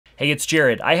Hey, it's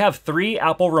Jared. I have 3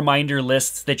 Apple reminder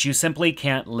lists that you simply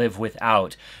can't live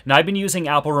without. Now, I've been using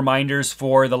Apple reminders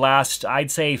for the last,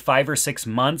 I'd say, 5 or 6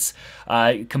 months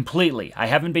completely. I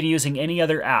haven't been using any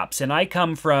other apps, and I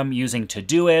come from using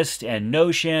Todoist and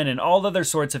Notion and all other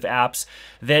sorts of apps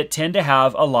that tend to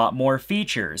have a lot more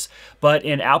features. But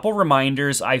in Apple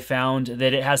reminders, I found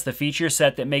that it has the feature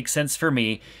set that makes sense for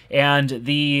me, and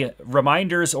the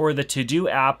reminders or the to-do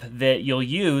app that you'll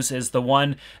use is the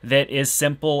one that is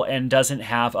simple and doesn't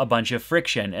have a bunch of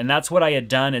friction. And that's what I had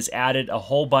done, is added a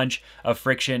whole bunch of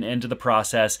friction into the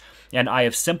process, and I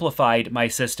have simplified my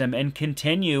system and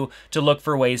continue to look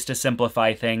for ways to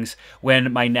simplify things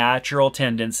when my natural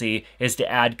tendency is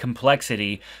to add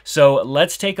complexity. So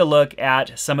let's take a look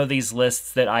at some of these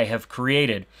lists that I have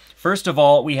created. First of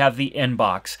all, we have the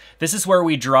inbox. This is where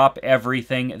we drop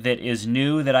everything that is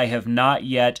new that I have not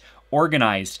yet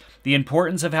organized. The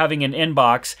importance of having an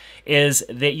inbox is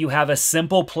that you have a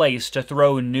simple place to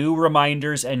throw new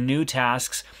reminders and new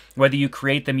tasks. Whether you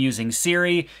create them using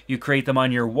Siri, you create them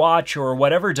on your watch, or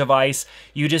whatever device,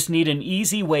 you just need an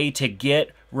easy way to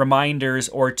get reminders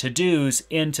or to-dos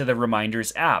into the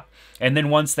Reminders app. And then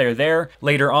once they're there,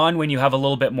 later on when you have a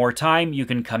little bit more time, you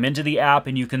can come into the app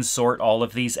and you can sort all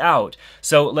of these out.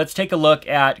 So let's take a look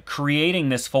at creating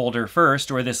this folder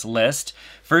first, or this list.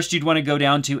 First, you'd want to go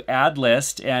down to Add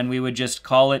List, and we would just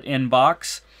call it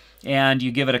Inbox. And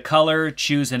you give it a color,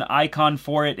 choose an icon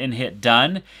for it, and hit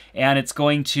Done. And it's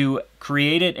going to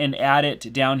create it and add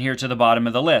it down here to the bottom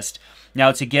of the list.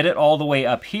 Now, to get it all the way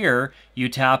up here, you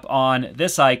tap on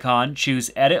this icon, choose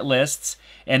Edit Lists,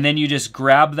 and then you just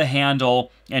grab the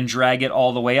handle and drag it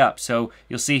all the way up. So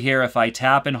you'll see here, if I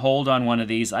tap and hold on one of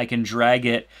these, I can drag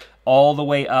it all the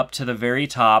way up to the very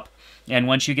top. And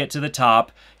once you get to the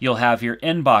top, you'll have your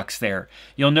inbox there.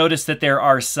 You'll notice that there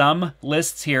are some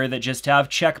lists here that just have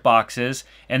checkboxes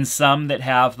and some that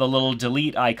have the little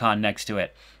delete icon next to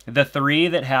it. The 3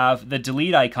 that have the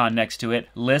delete icon next to it,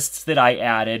 lists that I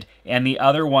added, and the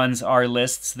other ones are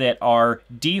lists that are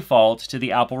default to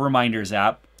the Apple Reminders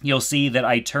app. You'll see that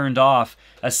I turned off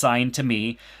Assign to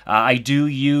Me. I do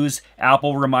use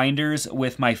Apple Reminders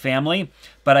with my family,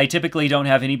 but I typically don't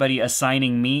have anybody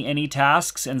assigning me any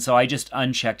tasks, and so I just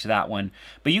unchecked that one.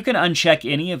 But you can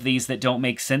uncheck any of these that don't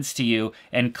make sense to you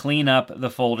and clean up the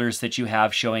folders that you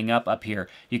have showing up here.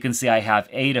 You can see I have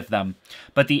 8 of them.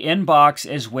 But the inbox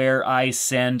is where I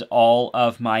send all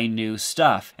of my new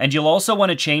stuff. And you'll also want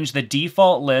to change the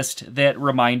default list that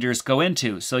reminders go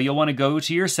into. So you'll want to go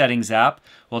to your Settings app.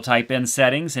 We'll type in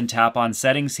Settings and tap on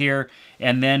Settings here,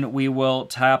 and then we will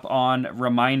tap on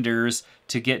Reminders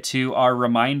to get to our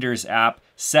Reminders app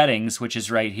settings, which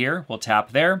is right here. We'll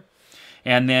tap there.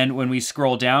 And then when we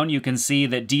scroll down, you can see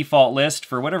that default list,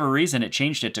 for whatever reason, it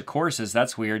changed it to courses.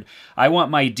 That's weird. I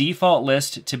want my default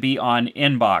list to be on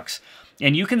inbox.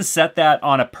 And you can set that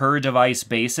on a per device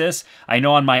basis. I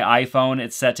know on my iPhone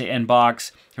it's set to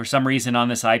inbox. For some reason on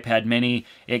this iPad mini,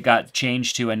 it got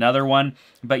changed to another one.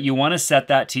 But you want to set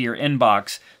that to your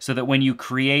inbox so that when you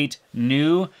create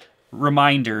new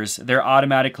reminders, they're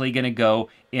automatically going to go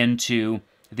into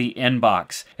the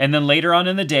inbox. And then later on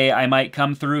in the day, I might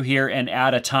come through here and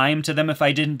add a time to them if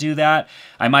I didn't do that.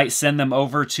 I might send them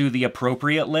over to the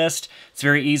appropriate list. It's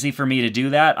very easy for me to do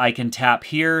that. I can tap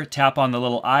here, tap on the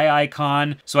little eye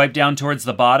icon, swipe down towards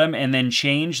the bottom, and then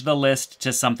change the list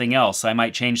to something else. I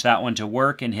might change that one to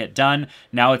work and hit done.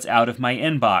 Now it's out of my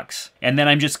inbox. And then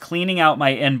I'm just cleaning out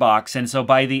my inbox. And so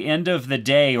by the end of the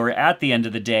day, or at the end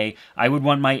of the day, I would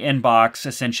want my inbox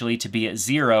essentially to be at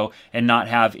 0 and not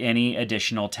have any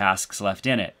additional tasks left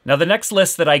in it. Now the next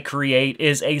list that I create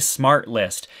is a smart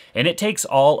list, and it takes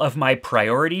all of my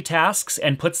priority tasks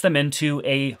and puts them into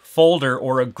a folder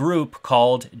or a group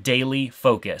called Daily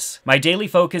Focus. My Daily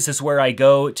Focus is where I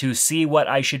go to see what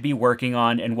I should be working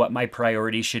on and what my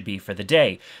priorities should be for the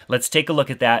day. Let's take a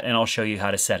look at that and I'll show you how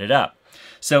to set it up.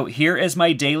 So here is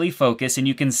my Daily Focus, and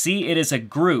you can see it is a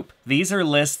group. These are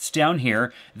lists down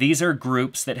here. These are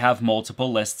groups that have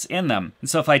multiple lists in them. And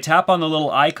so if I tap on the little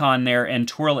icon there and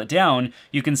twirl it down,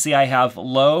 you can see I have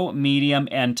low, medium,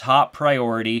 and top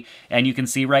priority. And you can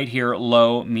see right here,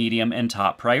 low, medium, and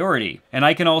top priority. And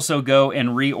I can also go and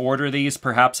reorder these.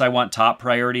 Perhaps I want top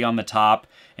priority on the top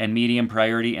and medium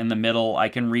priority in the middle. I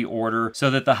can reorder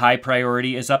so that the high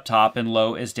priority is up top and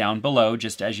low is down below,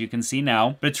 just as you can see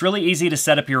now. But it's really easy to set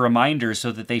set up your reminders so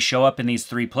that they show up in these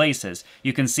three places.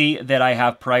 You can see that I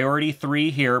have priority 3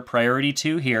 here, priority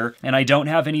 2 here, and I don't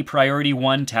have any priority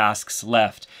 1 tasks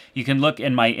left. You can look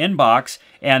in my inbox,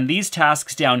 and these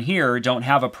tasks down here don't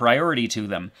have a priority to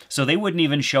them, so they wouldn't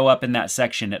even show up in that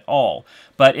section at all.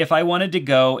 But if I wanted to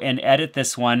go and edit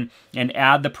this one and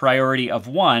add the priority of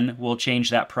 1, we'll change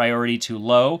that priority to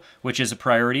low, which is a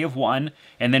priority of 1.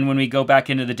 And then when we go back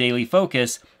into the daily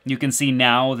focus, you can see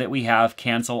now that we have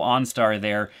cancel OnStar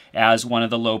there as one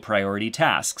of the low priority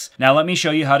tasks. Now let me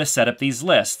show you how to set up these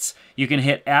lists. You can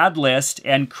hit add list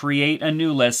and create a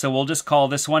new list. So we'll just call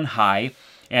this one high.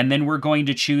 And then we're going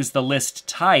to choose the list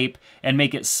type and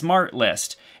make it smart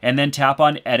list, and then tap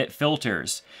on edit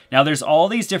filters. Now there's all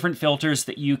these different filters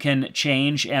that you can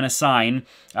change and assign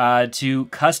to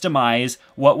customize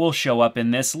what will show up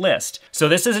in this list. So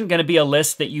this isn't going to be a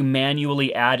list that you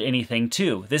manually add anything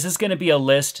to. This is going to be a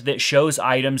list that shows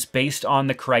items based on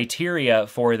the criteria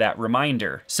for that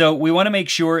reminder. So we want to make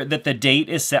sure that the date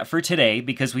is set for today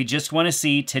because we just want to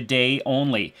see today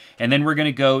only. And then we're going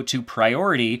to go to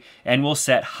priority and we'll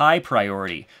set high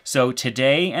priority. So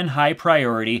today and high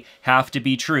priority have to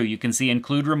be true. You can see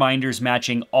include reminders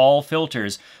matching all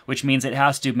filters, which means it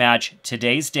has to match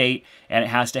today's date and it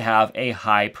has to have a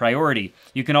high priority.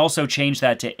 You can also change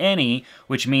that to any,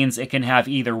 which means it can have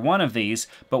either one of these,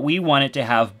 but we want it to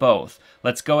have both.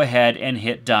 Let's go ahead and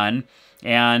hit done.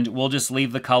 And we'll just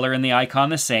leave the color and the icon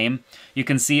the same. You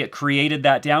can see it created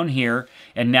that down here,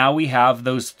 and now we have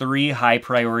those 3 high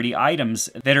priority items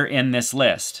that are in this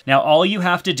list. Now all you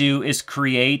have to do is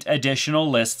create additional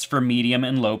lists for medium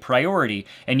and low priority,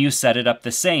 and you set it up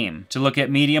the same. To look at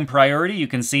medium priority, you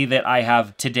can see that I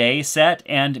have today set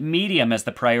and medium as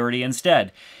the priority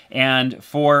instead. And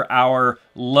for our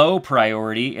low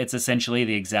priority, it's essentially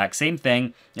the exact same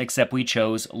thing, except we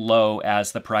chose low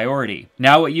as the priority.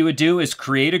 Now what you would do is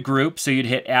create a group, so you'd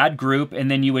hit add group, and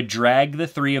then you would drag the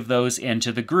 3 of those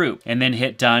into the group, and then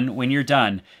hit done when you're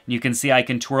done. And you can see I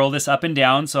can twirl this up and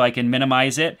down so I can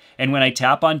minimize it, and when I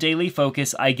tap on daily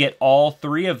focus, I get all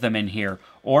 3 of them in here.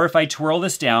 Or if I twirl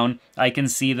this down, I can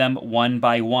see them one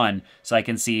by one. So I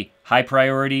can see high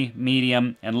priority,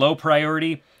 medium, and low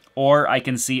priority, or I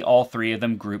can see all 3 of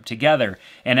them grouped together.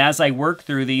 And as I work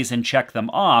through these and check them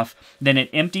off, then it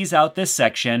empties out this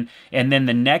section, and then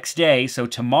the next day, so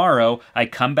tomorrow, I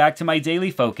come back to my daily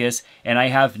focus, and I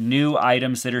have new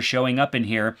items that are showing up in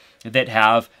here that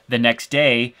have the next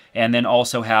day, and then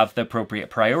also have the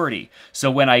appropriate priority. So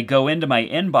when I go into my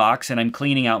inbox and I'm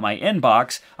cleaning out my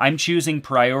inbox, I'm choosing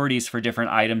priorities for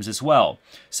different items as well.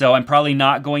 So I'm probably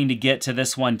not going to get to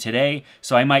this one today,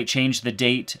 so I might change the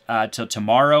date till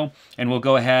tomorrow, and we'll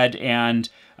go ahead and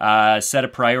set a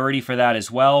priority for that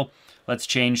as well. Let's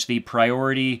change the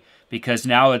priority because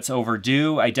now it's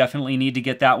overdue. I definitely need to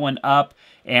get that one up,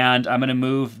 and I'm going to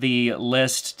move the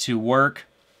list to work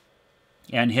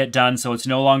and hit done so it's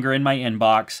no longer in my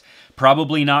inbox.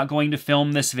 Probably not going to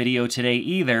film this video today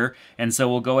either, and so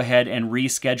we'll go ahead and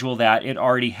reschedule that. It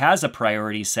already has a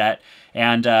priority set,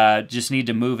 and just need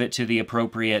to move it to the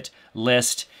appropriate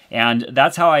list. And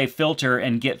that's how I filter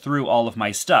and get through all of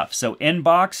my stuff. So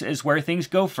inbox is where things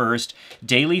go first.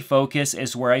 Daily focus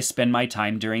is where I spend my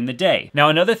time during the day. Now,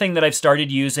 another thing that I've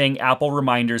started using Apple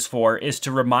Reminders for is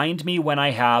to remind me when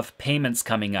I have payments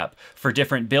coming up for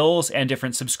different bills and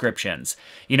different subscriptions.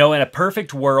 You know, in a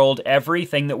perfect world,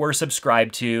 everything that we're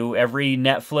subscribed to, every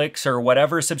Netflix or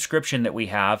whatever subscription that we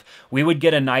have, we would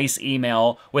get a nice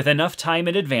email with enough time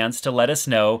in advance to let us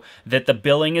know that the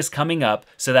billing is coming up,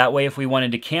 so that way if we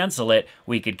wanted to cancel it,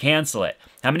 we could cancel it.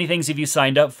 How many things have you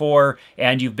signed up for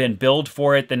and you've been billed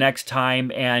for it the next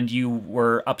time and you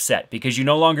were upset because you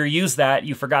no longer use that,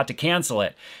 you forgot to cancel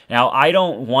it? Now, I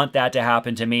don't want that to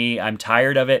happen to me. I'm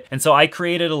tired of it. And so I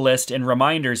created a list in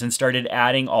Reminders and started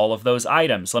adding all of those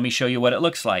items. Let me show you what it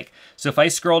looks like. So if I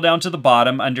scroll down to the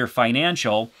bottom under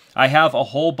Financial, I have a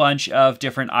whole bunch of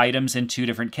different items in 2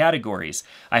 different categories.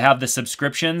 I have the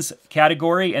subscriptions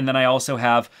category, and then I also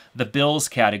have the bills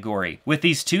category. With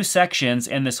these 2 sections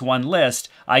in this one list,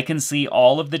 I can see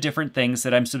all of the different things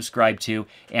that I'm subscribed to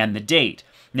and the date.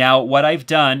 Now, what I've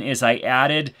done is I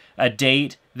added a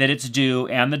date that it's due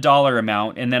and the dollar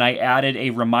amount, and then I added a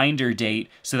reminder date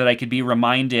so that I could be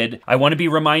reminded. I want to be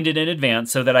reminded in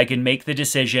advance so that I can make the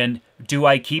decision do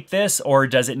I keep this or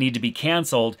does it need to be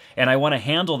canceled? And I want to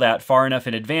handle that far enough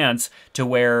in advance to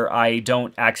where I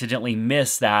don't accidentally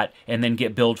miss that and then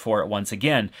get billed for it once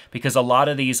again. Because a lot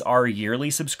of these are yearly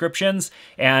subscriptions,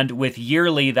 and with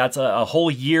yearly, that's a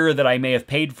whole year that I may have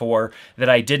paid for that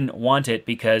I didn't want it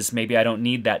because maybe I don't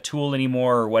need that tool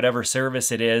anymore or whatever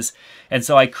service it is. And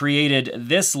so I created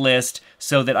this list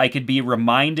so that I could be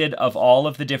reminded of all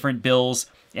of the different bills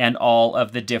and all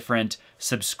of the different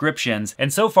subscriptions.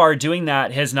 And so far, doing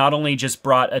that has not only just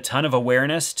brought a ton of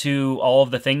awareness to all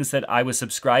of the things that I was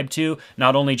subscribed to,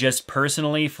 not only just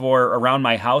personally for around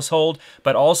my household,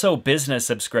 but also business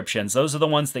subscriptions. Those are the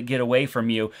ones that get away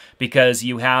from you because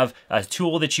you have a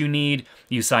tool that you need,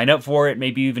 you sign up for it,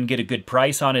 maybe you even get a good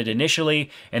price on it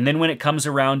initially, and then when it comes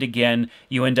around again,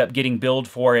 you end up getting billed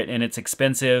for it and it's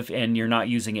expensive and you're not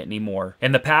using it anymore.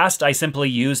 In the past, I simply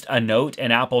used a note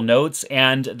in Apple Notes,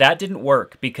 and that didn't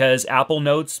work because Apple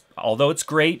Notes, although it's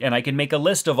great and I can make a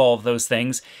list of all of those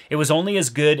things, it was only as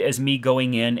good as me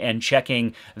going in and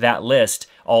checking that list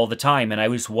all the time, and I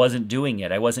wasn't doing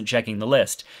it. I wasn't checking the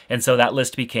list. And so that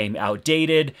list became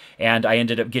outdated, and I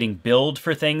ended up getting billed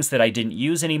for things that I didn't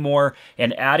use anymore,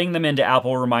 and adding them into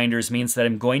Apple Reminders means that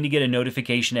I'm going to get a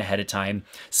notification ahead of time.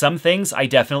 Some things I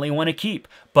definitely want to keep,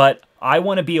 but I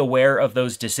want to be aware of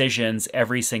those decisions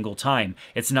every single time.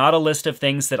 It's not a list of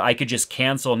things that I could just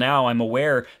cancel now. I'm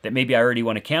aware that maybe I already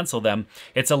want to cancel them.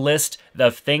 It's a list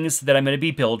of things that I'm going to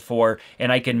be billed for,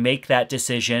 and I can make that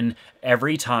decision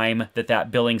every time that that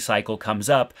billing cycle comes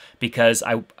up, because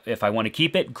if I want to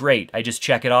keep it, great. I just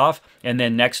check it off, and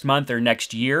then next month or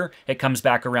next year, it comes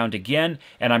back around again,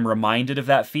 and I'm reminded of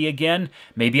that fee again.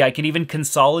 Maybe I can even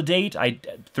consolidate.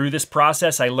 Through this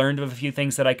process, I learned of a few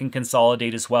things that I can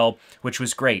consolidate as well, which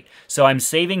was great. So I'm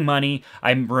saving money.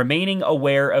 I'm remaining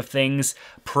aware of things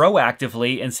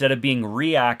proactively instead of being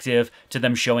reactive to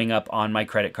them showing up on my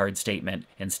credit card statement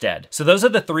instead. So those are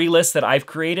the 3 lists that I've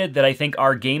created that I think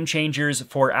are game changers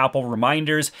for Apple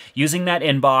Reminders. Using that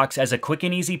inbox as a quick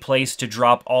and easy place to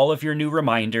drop all of your new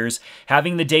reminders,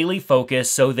 having the daily focus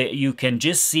so that you can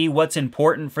just see what's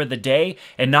important for the day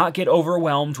and not get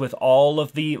overwhelmed with all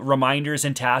of the reminders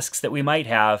and tasks that we might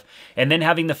have, and then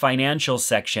having the financial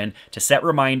section to set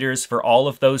reminders for all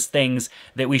of those things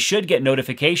that we should get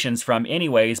notifications from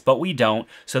anyways, but we don't,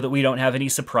 so that we don't have any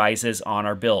surprises on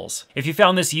our bills. If you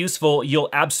found this useful, you'll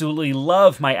absolutely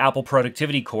love my Apple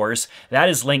Productivity course. That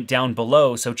is linked down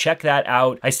below, so check that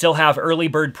out. I still have early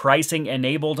bird pricing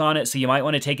enabled on it, so you might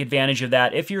want to take advantage of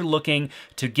that if you're looking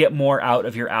to get more out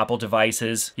of your Apple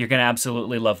devices. You're going to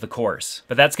absolutely love the course.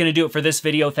 But that's going to do it for this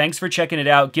video. Thanks for checking it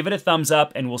out. Give it a thumbs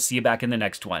up, and we'll see you back in the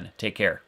next one. Take care.